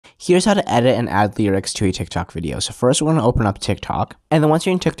Here's how to edit and add lyrics to a TikTok video. So first we're going to open up TikTok. And then once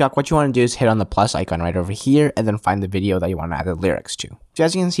you're in TikTok, what you want to do is hit on the plus icon right over here and then find the video that you want to add the lyrics to. So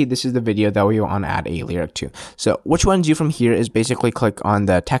as you can see, this is the video that we want to add a lyric to. So what you want to do from here is basically click on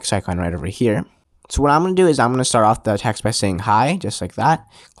the text icon right over here. So what I'm going to do is I'm going to start off the text by saying hi, just like that.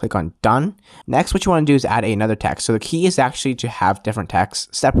 Click on done. Next, what you want to do is add another text. So the key is actually to have different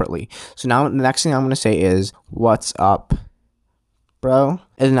texts separately. So now the next thing I'm going to say is, what's up, bro?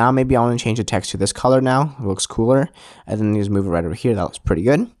 And now maybe I want to change the text to this color now. It looks cooler. And then just move it right over here. That looks pretty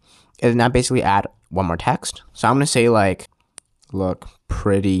good. And then now basically add one more text. So I'm going to say like, look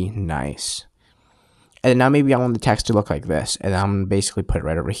pretty nice. And now maybe I want the text to look like this, and I'm going to basically put it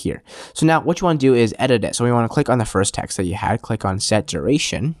right over here. So now what you want to do is edit it. So we want to click on the first text that you had, click on set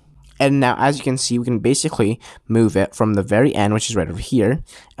duration. And now as you can see, we can basically move it from the very end, which is right over here.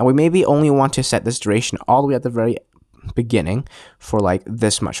 And we maybe only want to set this duration all the way at the very beginning for like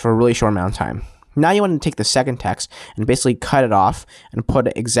this much, for a really short amount of time. Now you want to take the second text and basically cut it off and put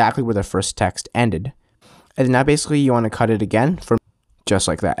it exactly where the first text ended. And now basically you want to cut it again for just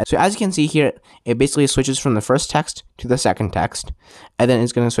like that. So as you can see here, it basically switches from the first text to the second text, and then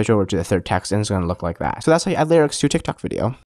it's going to switch over to the third text, and it's going to look like that. So that's how you add lyrics to a TikTok video.